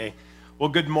Well,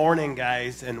 good morning,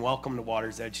 guys, and welcome to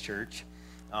Water's Edge Church.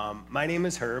 My name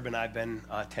is Herb, and I've been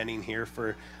attending here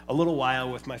for a little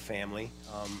while with my family.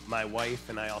 My wife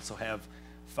and I also have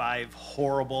 5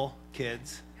 horrible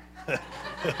kids.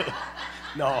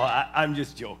 No, I'm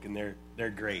just joking. They're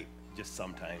great, just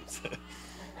sometimes.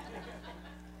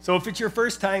 So if it's your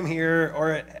first time here,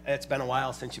 or it's been a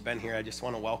while since you've been here, I just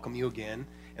want to welcome you again,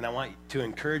 and I want to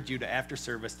encourage you to, after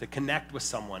service, to connect with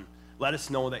someone. Let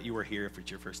us know that you were here if it's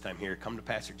your first time here. Come to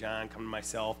Pastor John, come to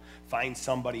myself, find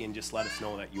somebody and just let us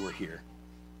know that you were here.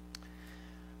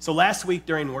 So last week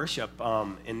during worship,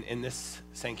 in this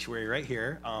sanctuary right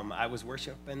here, I was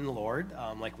worshiping the Lord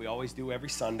like we always do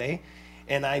every Sunday.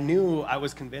 And I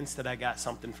was convinced that I got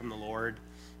something from the Lord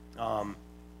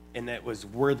and that it was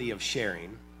worthy of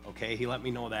sharing. Okay, he let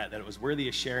me know that it was worthy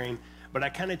of sharing. But I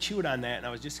kind of chewed on that and I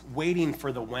was just waiting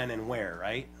for the when and where,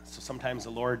 right? So sometimes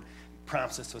the Lord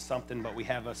prompts us with something, but we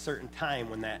have a certain time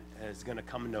when that is going to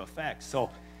come into effect. So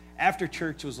after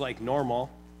church was like normal,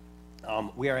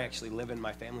 we are actually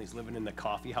my family's living in the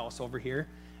coffee house over here.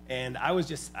 And I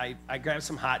grabbed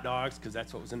some hot dogs because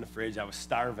that's what was in the fridge. I was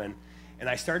starving. And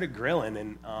I started grilling,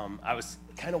 and I was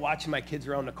kind of watching my kids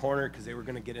around the corner because they were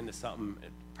going to get into something,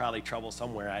 probably trouble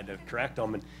somewhere. I had to correct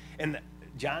them. And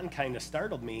John kind of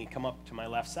startled me, come up to my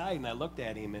left side, and I looked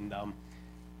at him, and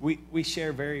we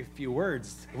share very few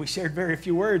words. We shared very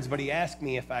few words, but he asked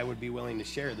me if I would be willing to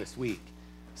share this week.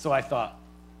 So I thought,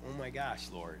 oh my gosh,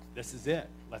 Lord, this is it.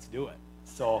 Let's do it.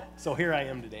 So here I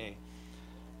am today.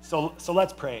 So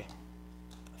let's pray.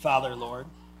 Father, Lord,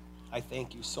 I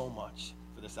thank you so much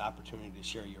for this opportunity to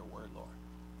share your word, Lord.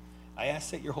 I ask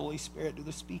that your Holy Spirit do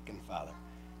the speaking, Father,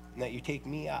 and that you take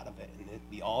me out of it and it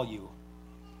be all you.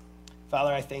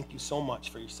 Father, I thank you so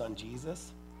much for your son,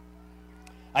 Jesus.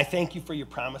 I thank you for your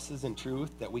promises and truth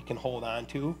that we can hold on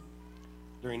to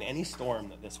during any storm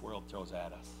that this world throws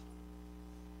at us.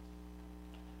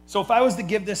 So if I was to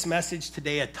give this message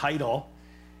today a title,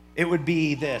 it would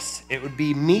be this. It would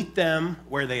be Meet Them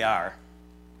Where They Are.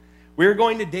 We're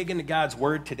going to dig into God's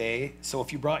Word today, so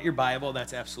if you brought your Bible,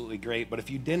 that's absolutely great. But if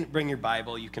you didn't bring your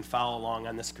Bible, you can follow along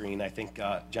on the screen. I think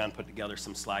John put together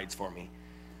some slides for me.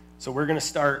 So we're going to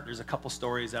start. There's a couple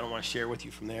stories I want to share with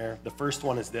you from there. The first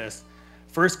one is this.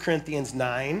 1 Corinthians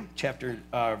 9,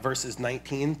 verses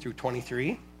 19 through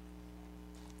 23.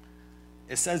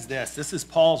 It says this. This is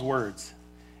Paul's words.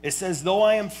 It says, though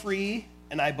I am free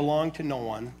and I belong to no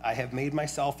one, I have made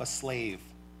myself a slave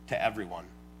to everyone,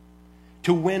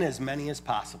 to win as many as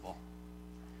possible.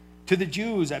 To the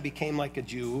Jews, I became like a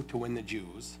Jew to win the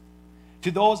Jews.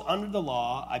 To those under the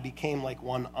law, I became like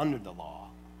one under the law,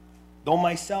 though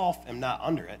myself am not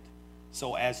under it,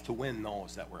 so as to win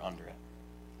those that were under it.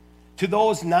 To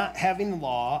those not having the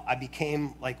law, I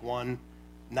became like one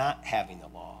not having the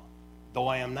law, though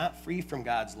I am not free from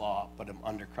God's law, but am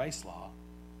under Christ's law,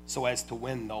 so as to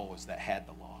win those that had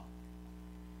the law.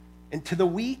 And to the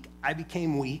weak, I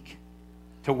became weak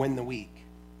to win the weak.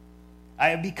 I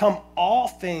have become all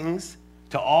things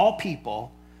to all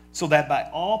people, so that by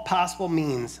all possible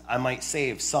means I might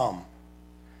save some.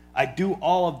 I do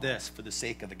all of this for the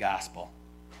sake of the gospel,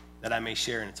 that I may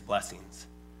share in its blessings.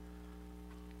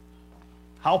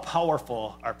 How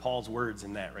powerful are Paul's words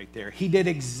in that right there? He did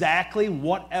exactly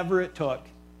whatever it took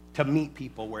to meet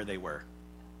people where they were.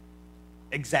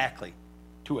 Exactly,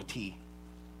 to a T.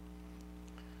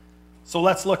 So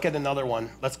let's look at another one.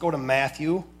 Let's go to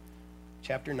Matthew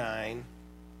chapter 9,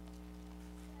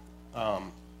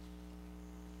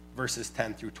 verses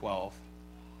 10 through 12.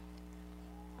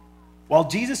 While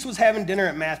Jesus was having dinner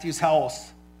at Matthew's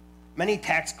house, many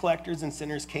tax collectors and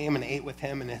sinners came and ate with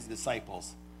him and his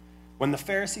disciples. When the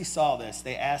Pharisees saw this,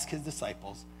 they asked his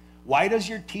disciples, why does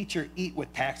your teacher eat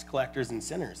with tax collectors and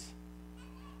sinners?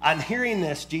 On hearing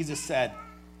this, Jesus said,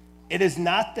 it is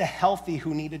not the healthy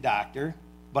who need a doctor,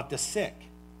 but the sick.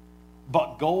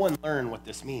 But go and learn what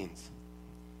this means.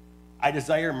 I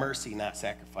desire mercy, not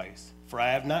sacrifice, for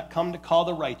I have not come to call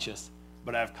the righteous,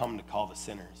 but I have come to call the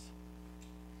sinners.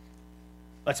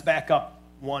 Let's back up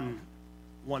one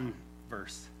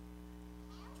verse.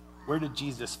 Where did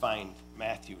Jesus find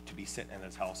Matthew to be sitting at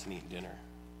his house and eating dinner?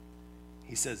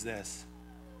 He says this.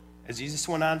 As Jesus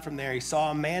went on from there, he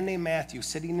saw a man named Matthew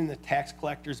sitting in the tax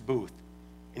collector's booth,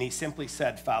 and he simply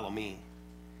said, follow me.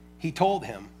 He told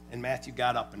him, and Matthew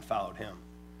got up and followed him.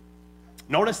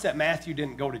 Notice that Matthew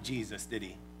didn't go to Jesus, did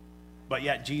he? But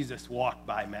yet Jesus walked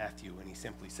by Matthew, and he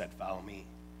simply said, follow me.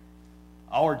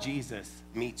 Our Jesus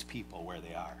meets people where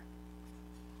they are.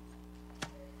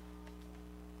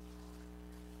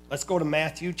 Let's go to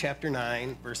Matthew chapter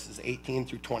 9, verses 18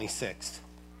 through 26.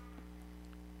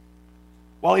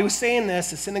 While he was saying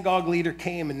this, a synagogue leader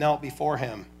came and knelt before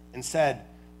him. and said,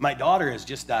 "My daughter has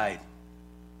just died."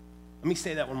 Let me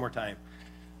say that one more time.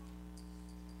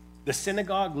 The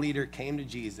synagogue leader came to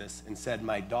Jesus and said,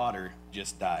 "My daughter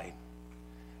just died.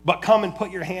 But come and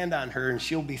put your hand on her and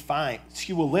she'll be fine.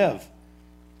 She will live."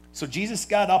 So Jesus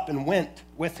got up and went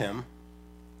with him.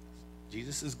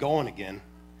 Jesus is going again.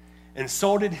 And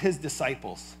so did his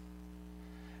disciples.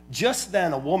 Just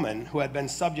then, a woman who had been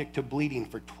subject to bleeding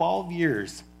for 12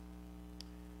 years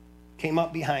came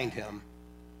up behind him.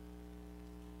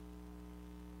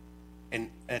 And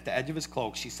at the edge of his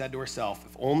cloak, she said to herself,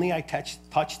 "If only I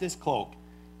touch this cloak,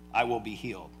 I will be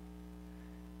healed."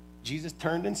 Jesus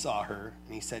turned and saw her,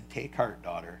 and he said, "Take heart,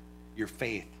 daughter. Your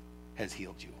faith has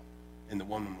healed you." And the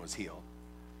woman was healed.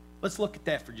 Let's look at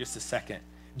that for just a second.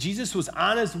 Jesus was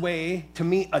on his way to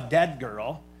meet a dead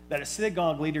girl that a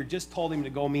synagogue leader just told him to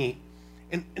go meet.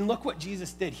 And look what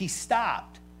Jesus did. He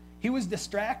stopped. He was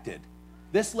distracted.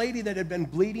 This lady that had been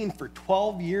bleeding for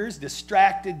 12 years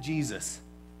distracted Jesus.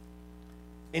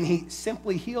 And he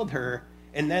simply healed her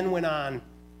and then went on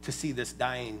to see this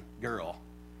dying girl.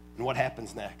 And what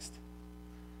happens next?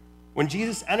 When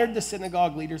Jesus entered the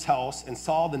synagogue leader's house and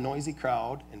saw the noisy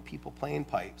crowd and people playing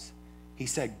pipes, he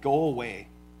said, "Go away.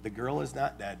 The girl is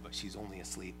not dead, but she's only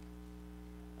asleep."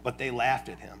 But they laughed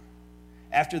at him.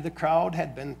 After the crowd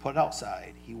had been put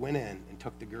outside, he went in and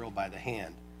took the girl by the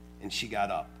hand, and she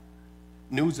got up.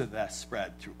 News of that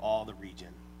spread through all the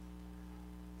region.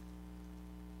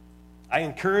 I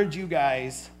encourage you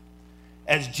guys,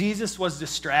 as Jesus was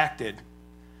distracted,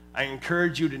 I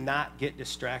encourage you to not get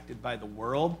distracted by the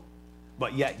world,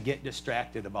 but yet get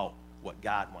distracted about what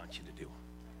God wants you to do.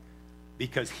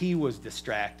 Because he was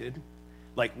distracted,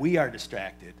 like we are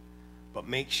distracted, but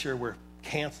make sure we're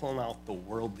canceling out the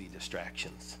worldly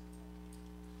distractions.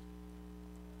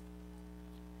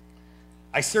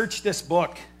 I searched this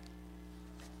book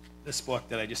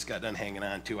that I just got done hanging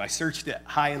on to. I searched it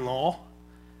high and low.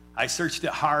 I searched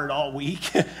it hard all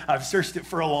week. I've searched it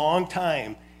for a long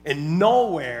time. And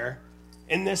nowhere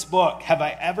in this book have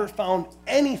I ever found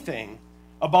anything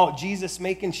about Jesus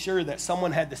making sure that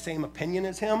someone had the same opinion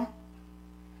as him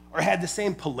or had the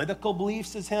same political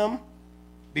beliefs as him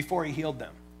before he healed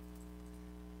them.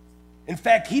 In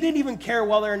fact, he didn't even care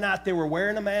whether or not they were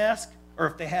wearing a mask or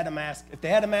if they had a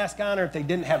mask on or if they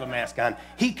didn't have a mask on.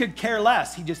 He could care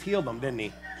less. He just healed them, didn't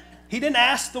he? He didn't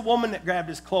ask the woman that grabbed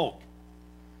his cloak.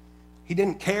 He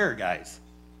didn't care, guys.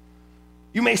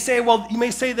 You may say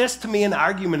this to me in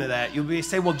argument of that. You may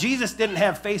say, well, Jesus didn't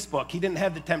have Facebook. He didn't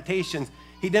have the temptations.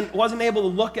 Wasn't able to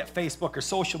look at Facebook or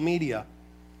social media.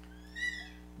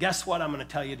 Guess what I'm going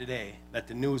to tell you today that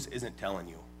the news isn't telling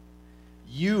you?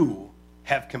 You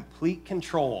have complete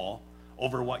control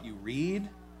over what you read,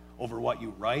 over what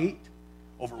you write,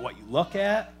 over what you look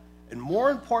at, and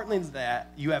more importantly than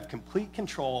that, you have complete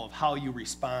control of how you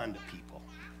respond to people.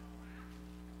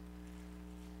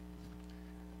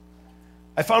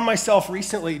 I found myself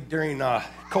recently during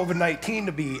COVID-19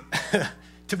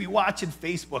 to be watching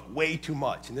Facebook way too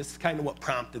much, and this is kind of what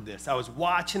prompted this. I was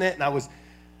watching it, and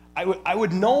I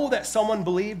would know that someone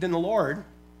believed in the Lord.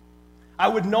 I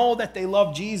would know that they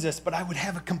loved Jesus, but I would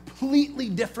have a completely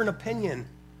different opinion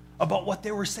about what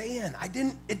they were saying.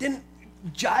 It didn't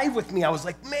jive with me. I was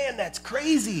like, man, that's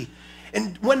crazy.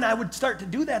 And when I would start to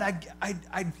do that,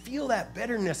 I'd feel that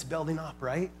bitterness building up,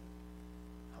 right?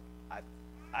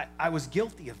 I was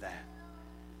guilty of that.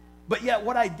 But yet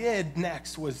what I did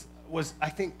next was I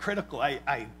think, critical.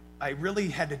 I really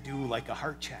had to do like a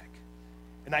heart check.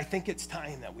 And I think it's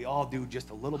time that we all do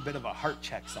just a little bit of a heart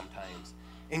check sometimes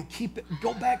and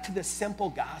go back to the simple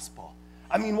gospel.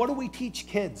 I mean, what do we teach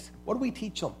kids? What do we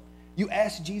teach them? You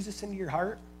ask Jesus into your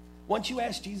heart. Once you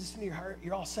ask Jesus into your heart,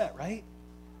 you're all set, right?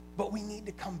 But we need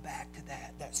to come back to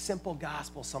that simple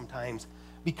gospel sometimes,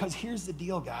 because here's the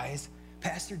deal, guys.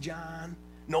 Pastor John,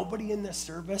 nobody in this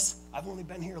service, I've only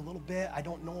been here a little bit. I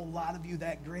don't know a lot of you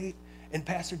that great. And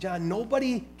Pastor John,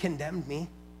 nobody condemned me.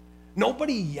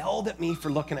 Nobody yelled at me for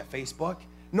looking at Facebook.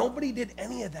 Nobody did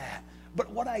any of that. But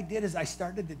what I did is I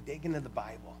started to dig into the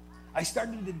Bible. I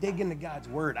started to dig into God's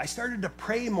word. I started to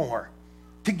pray more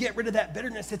to get rid of that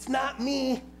bitterness. It's not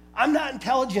me. I'm not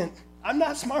intelligent. I'm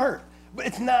not smart. But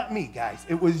it's not me, guys.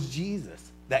 It was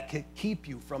Jesus that could keep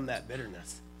you from that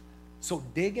bitterness. So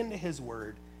dig into his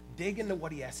word. Dig into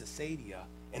what he has to say to you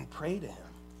and pray to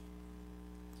him.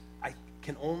 I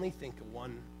can only think of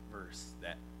one verse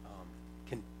that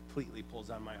completely pulls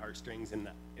on my heartstrings. And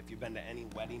if you've been to any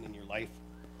wedding in your life,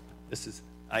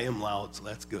 I am loud, so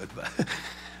that's good. But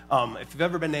if you've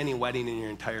ever been to any wedding in your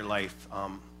entire life,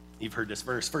 you've heard this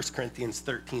verse, 1 Corinthians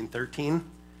 13:13,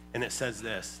 and it says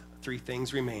this: 3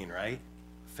 things remain, right?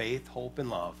 Faith, hope, and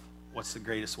love. What's the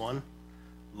greatest one?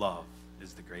 love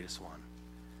is the greatest one.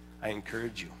 I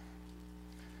encourage you.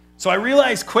 So I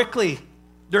realized quickly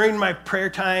during my prayer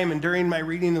time and during my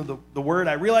reading of the word,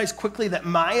 I realized quickly that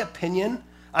my opinion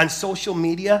on social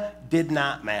media did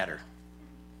not matter.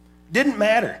 Didn't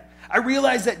matter. I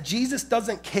realized that Jesus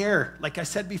doesn't care, like I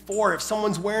said before, if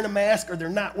someone's wearing a mask or they're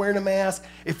not wearing a mask,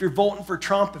 if you're voting for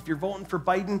Trump, if you're voting for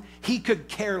Biden, he could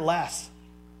care less.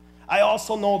 I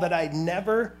also know that I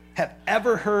never have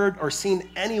ever heard or seen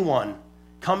anyone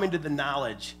come into the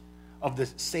knowledge of the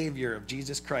Savior of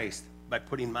Jesus Christ by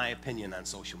putting my opinion on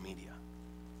social media.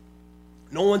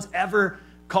 No one's ever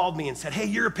called me and said, hey,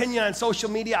 your opinion on social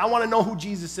media, I want to know who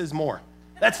Jesus is more.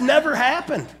 That's never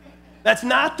happened. That's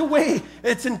not the way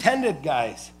it's intended,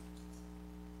 guys.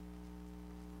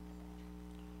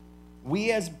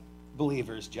 We as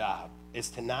believers' job is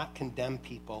to not condemn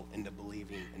people into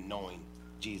believing and knowing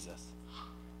Jesus,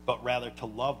 but rather to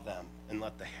love them and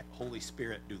let the Holy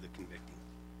Spirit do the convicting.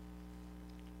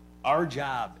 Our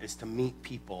job is to meet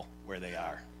people where they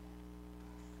are,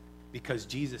 because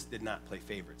Jesus did not play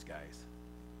favorites, guys,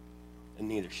 and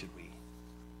neither should we.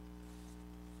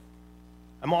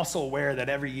 I'm also aware that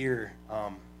every year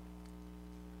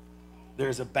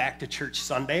there's a Back to Church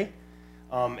Sunday.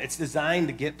 It's designed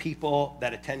to get people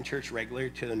that attend church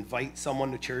regularly to invite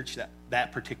someone to church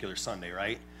that particular Sunday,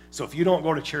 right? So if you don't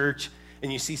go to church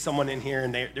and you see someone in here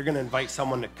and they're going to invite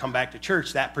someone to come back to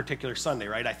church that particular Sunday,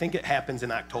 right? I think it happens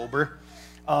in October.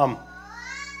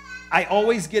 I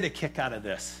always get a kick out of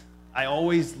this. I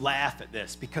always laugh at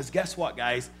this because guess what,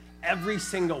 guys? Every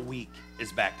single week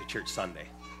is Back to Church Sunday.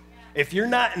 If you're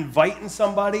not inviting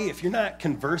somebody, if you're not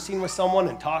conversing with someone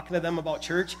and talking to them about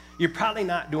church, you're probably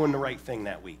not doing the right thing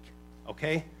that week,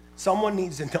 okay? Someone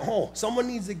needs to know. Someone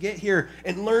needs to get here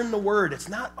and learn the word. It's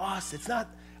not us. It's not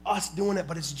us doing it,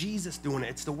 but it's Jesus doing it.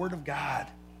 It's the word of God.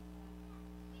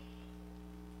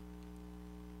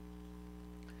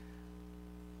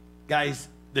 Guys,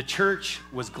 the church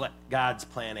was God's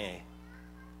plan A,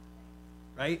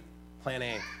 right? Plan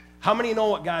A. How many know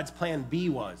what God's plan B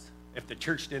was if the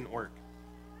church didn't work?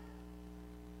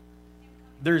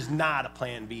 There's not a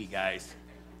plan B, guys.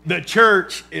 The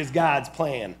church is God's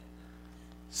plan.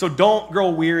 So don't grow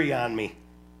weary on me.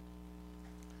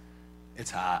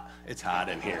 It's hot. It's hot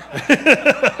in here.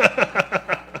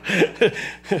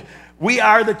 We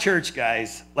are the church,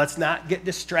 guys. Let's not get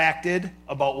distracted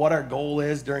about what our goal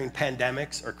is during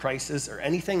pandemics or crisis or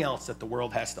anything else that the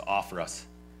world has to offer us.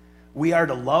 We are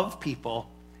to love people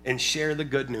and share the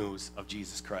good news of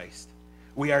Jesus Christ.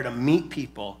 We are to meet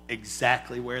people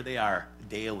exactly where they are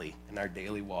daily in our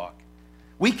daily walk.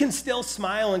 We can still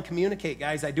smile and communicate,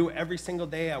 guys. I do it every single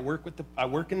day. I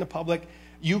work in the public.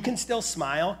 You can still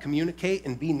smile, communicate,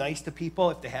 and be nice to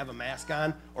people if they have a mask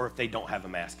on or if they don't have a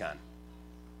mask on.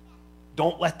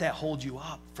 Don't let that hold you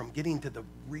up from getting to the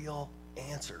real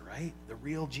answer, right? The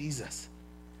real Jesus.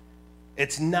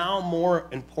 It's now more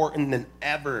important than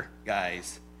ever,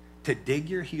 guys, to dig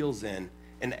your heels in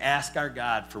and ask our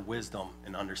God for wisdom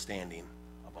and understanding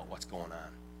about what's going on.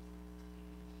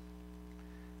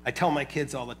 I tell my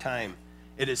kids all the time,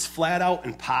 it is flat out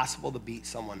impossible to beat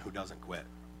someone who doesn't quit.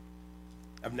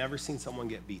 I've never seen someone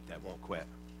get beat that won't quit.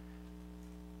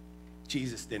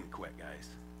 Jesus didn't quit, guys.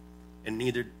 And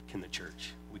neither can the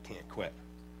church. We can't quit.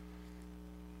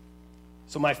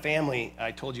 So my family,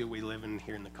 I told you we live in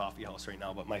here in the coffee house right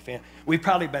now, but we've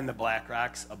probably been to Black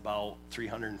Rocks about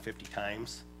 350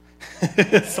 times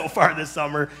so far this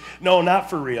summer. No, not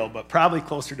for real, but probably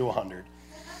closer to 100.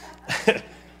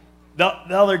 The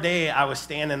other day, I was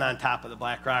standing on top of the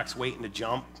Black Rocks waiting to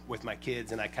jump with my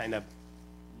kids, and I kind of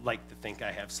like to think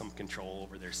I have some control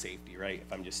over their safety, right?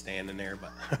 If I'm just standing there,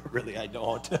 but really I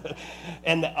don't.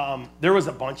 And there was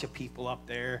a bunch of people up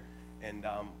there, and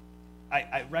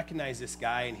I recognized this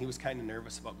guy, and he was kind of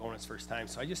nervous about going his first time,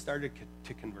 so I just started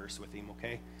to converse with him,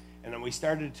 okay? And then we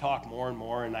started to talk more and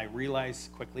more, and I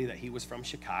realized quickly that he was from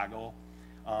Chicago,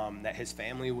 that his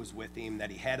family was with him, that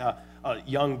he had a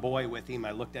young boy with him.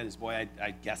 I looked at his boy,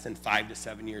 I guess in 5 to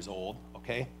 7 years old,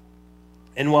 okay?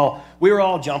 And well, we were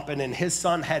all jumping, and his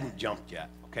son hadn't jumped yet,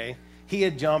 okay? He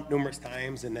had jumped numerous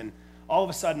times, and then all of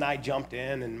a sudden I jumped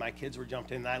in, and my kids were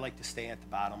jumped in, and I like to stay at the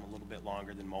bottom a little bit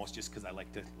longer than most just because I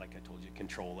like to, like I told you,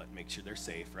 control it and make sure they're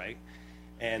safe, right?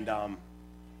 And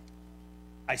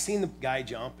I seen the guy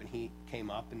jump, and he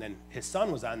came up, and then his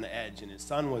son was on the edge, and his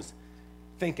son was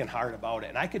thinking hard about it.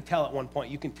 And I could tell at one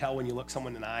point, you can tell when you look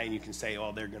someone in the eye, and you can say,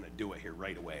 oh, they're going to do it here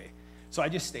right away. So I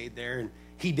just stayed there, and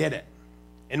he did it.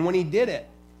 And when he did it,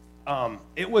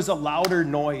 it was a louder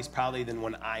noise probably than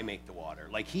when I make the water.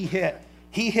 Like he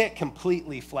hit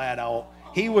completely flat out.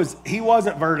 He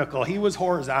wasn't vertical. He was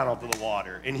horizontal to the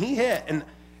water. And he hit, and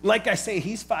Like I say,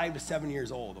 he's 5 to 7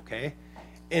 years old, okay?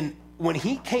 And when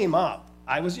he came up,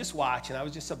 I was just watching, I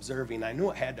was just observing. I knew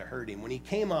it had to hurt him. When he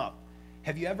came up,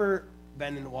 have you ever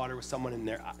been in the water with someone in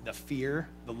there? The fear,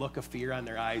 the look of fear on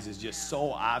their eyes is just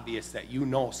so obvious that you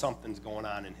know something's going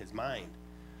on in his mind.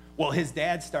 Well, his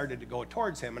dad started to go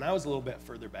towards him, and I was a little bit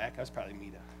further back. I was probably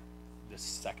this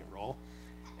second row.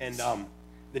 And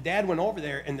the dad went over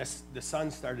there, and the son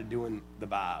started doing the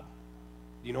bob.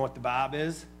 Do you know what the bob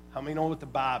is? How many know what the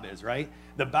bob is, right?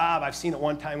 The bob, I've seen it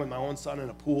one time with my own son in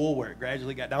a pool where it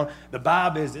gradually got down. The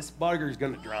bob is this bugger's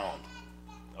going to drown,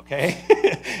 okay?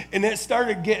 And it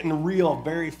started getting real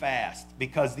very fast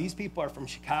because these people are from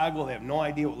Chicago. They have no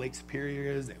idea what Lake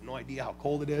Superior is. They have no idea how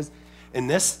cold it is. And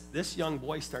this young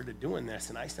boy started doing this,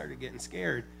 and I started getting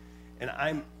scared. And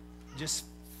I'm just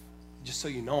so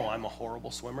you know, I'm a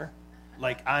horrible swimmer.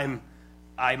 Like I'm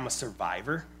a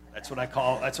survivor. That's what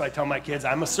I tell my kids.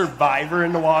 I'm a survivor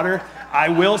in the water. I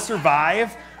will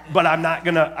survive, but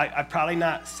I'm probably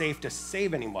not safe to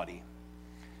save anybody.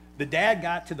 The dad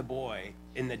got to the boy,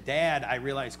 and I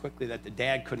realized quickly that the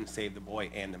dad couldn't save the boy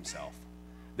and himself.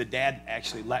 The dad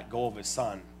actually let go of his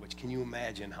son, which can you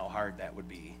imagine how hard that would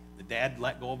be? The dad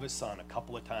let go of his son a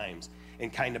couple of times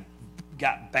and kind of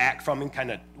got back from him,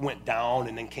 kind of went down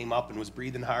and then came up and was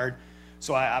breathing hard.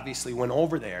 So I obviously went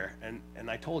over there, and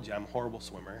I told you I'm a horrible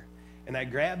swimmer. And I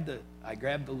grabbed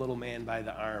the little man by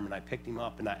the arm, and I picked him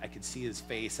up, and I could see his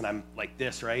face, and I'm like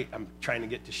this, right? I'm trying to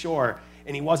get to shore,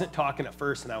 and he wasn't talking at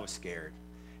first, and I was scared.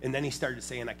 And then he started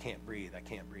saying, I can't breathe, I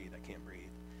can't breathe, I can't breathe.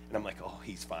 And I'm like, oh,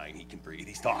 he's fine, he can breathe,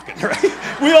 he's talking, right?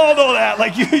 We all know that.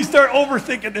 Like, you start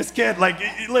overthinking this kid. Like,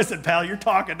 listen, pal, you're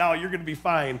talking now, you're going to be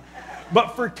fine.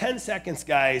 But for 10 seconds,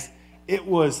 guys, it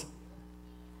was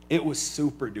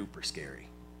super duper scary.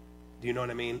 Do you know what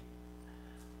I mean?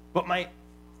 But my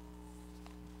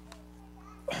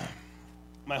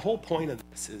whole point of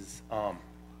this is,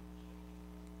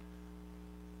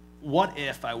 what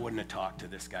if I wouldn't have talked to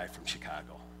this guy from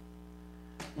Chicago?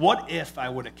 What if I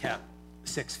would have kept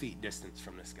 6 feet distance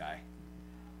from this guy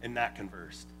and not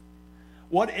conversed?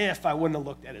 What if I wouldn't have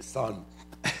looked at his son?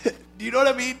 Do you know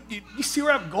what I mean? You see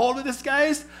where I'm going with this,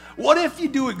 guys? What if you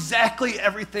do exactly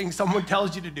everything someone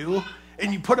tells you to do,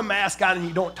 and you put a mask on and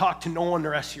you don't talk to no one the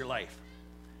rest of your life?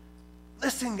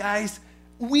 Listen, guys,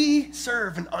 we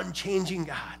serve an unchanging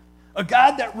God. A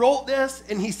God that wrote this,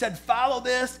 and he said, follow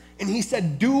this, and he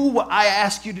said, do what I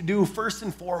ask you to do first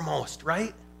and foremost,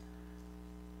 right?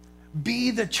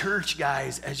 Be the church,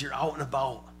 guys, as you're out and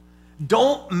about.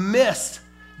 Do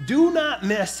not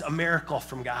miss a miracle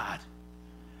from God.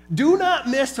 Do not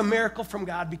miss a miracle from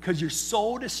God because you're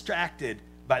so distracted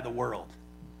by the world.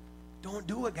 Don't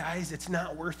do it, guys. It's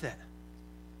not worth it.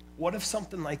 What if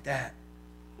something like that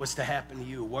was to happen to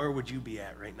you? Where would you be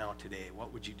at right now today?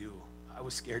 What would you do? I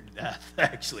was scared to death,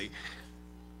 actually.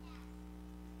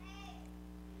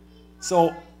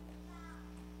 So,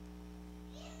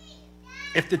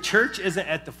 if the church isn't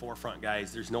at the forefront,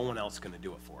 guys, there's no one else going to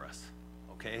do it for us,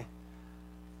 okay?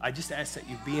 I just ask that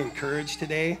you be encouraged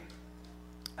today.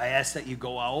 I ask that you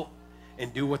go out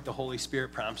and do what the Holy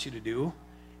Spirit prompts you to do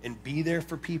and be there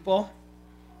for people.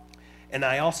 And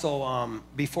I also,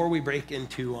 before we break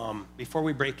into,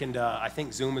 I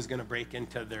think Zoom is going to break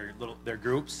into their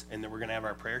groups, and then we're going to have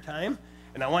our prayer time.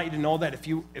 And I want you to know that if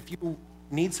you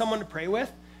need someone to pray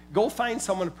with, go find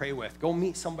someone to pray with. Go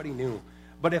meet somebody new.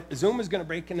 But if Zoom is going to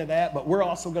break into that, but we're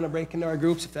also going to break into our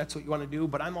groups if that's what you want to do.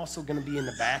 But I'm also going to be in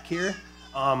the back here,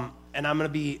 and I'm going to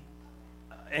be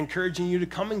encouraging you to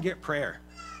come and get prayer.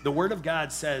 The Word of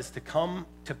God says to come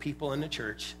to people in the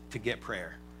church to get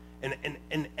prayer.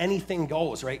 And anything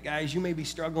goes, right, guys? You may be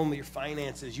struggling with your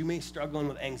finances. You may be struggling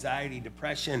with anxiety,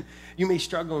 depression. You may be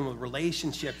struggling with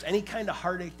relationships, any kind of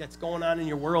heartache that's going on in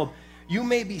your world. You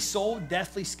may be so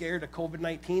deathly scared of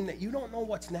COVID-19 that you don't know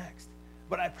what's next.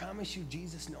 But I promise you,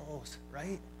 Jesus knows,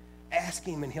 right? Ask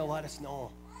him and he'll let us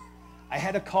know. I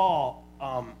had a call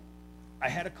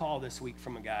this week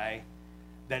from a guy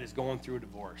that is going through a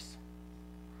divorce.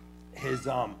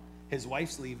 His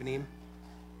wife's leaving him.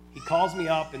 He calls me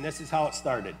up, and this is how it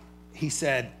started. He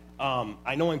said,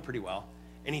 I know him pretty well.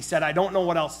 And he said, I don't know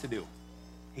what else to do.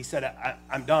 He said,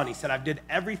 I'm done. He said, I've did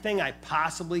everything I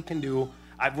possibly can do.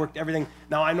 I've worked everything.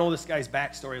 Now, I know this guy's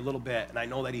backstory a little bit, and I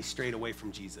know that he strayed away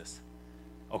from Jesus.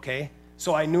 Okay?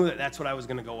 So I knew that that's what I was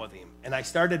going to go with him. And I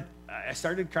started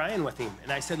crying with him.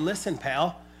 And I said, listen,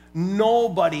 pal,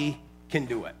 nobody can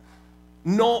do it.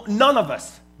 No, none of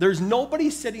us. There's nobody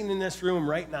sitting in this room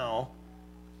right now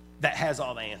that has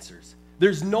all the answers.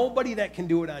 There's nobody that can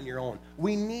do it on your own.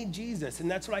 We need Jesus. And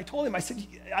that's what I told him.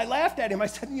 I laughed at him. I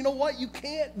said, you know what? You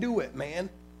can't do it, man.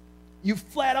 You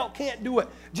flat out can't do it.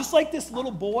 Just like this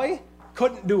little boy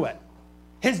couldn't do it.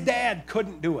 His dad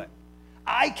couldn't do it.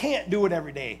 I can't do it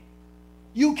every day.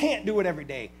 You can't do it every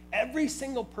day. Every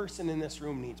single person in this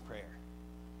room needs prayer.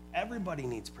 Everybody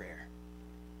needs prayer.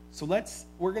 So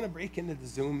we're going to break into the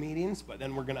Zoom meetings, but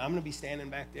then I'm going to be standing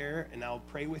back there, and I'll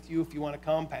pray with you if you want to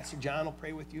come. Pastor John will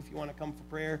pray with you if you want to come for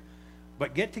prayer.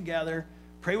 But get together,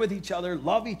 pray with each other,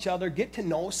 love each other, get to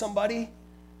know somebody,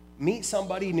 meet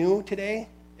somebody new today.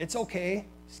 It's okay.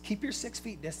 Just keep your 6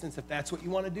 feet distance if that's what you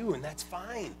want to do, and that's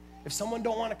fine. If someone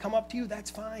don't want to come up to you, that's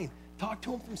fine. Talk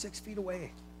to them from 6 feet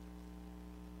away.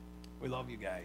 We love you guys.